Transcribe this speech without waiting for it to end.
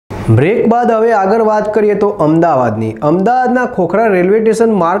Break બાદ હવે આગળ વાત કરીએ તો અમદાવાદના ખોખરા રેલવે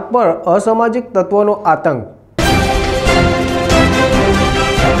સ્ટેશન માર્ગ પર અસામાજિક તત્વોનો આતંક।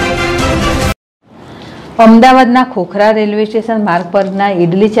 અમદાવાદના ખોખરા રેલવે સ્ટેશન માર્ગ પરના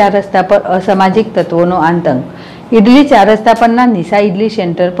ઇડલી ચાર રસ્તા પર અસામાજિક તત્વોનો આતંક। ઇડલી ચાર રસ્તા પરના નિશા ઇડલી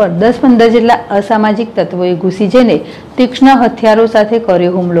સેન્ટર પર 10-15 જેટલા અસામાજિક તત્વોએ ઘૂસી જઈને તીક્ષ્ણ હથિયારો સાથે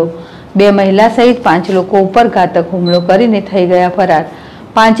કર્યો હુમલો। 2 મહિલા સહિત 5 લોકો ઉપર ઘાતક હુમલો કરીને થઈ ગયા ફરાર।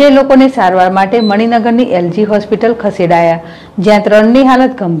 5 લોકોને સારવાર માટે મણિનગરની એલજી હોસ્પિટલ ખસેડાયા, જ્યાં 3ની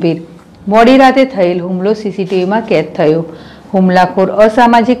હાલત ગંભીર। મોડી રાતે થયેલ હુમલો સીસીટીવીમાં કેદ થયો। હુમલાખોર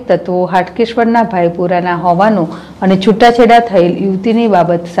અસામાજિક તત્વો હાટકેશ્વરના ભાઈપુરાના હોવાનું અને છૂટાછેડા થયેલ યુવતીની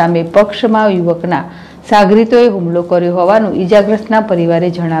બાબત સામે પક્ષમાં યુવકના સાગરીતોએ હુમલો કર્યો હોવાનું ઈજાગ્રસ્તના પરિવારે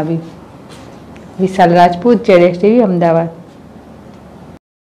જણાવ્યું। વિશાલ રાજપૂત, ZSTV, અમદાવાદ।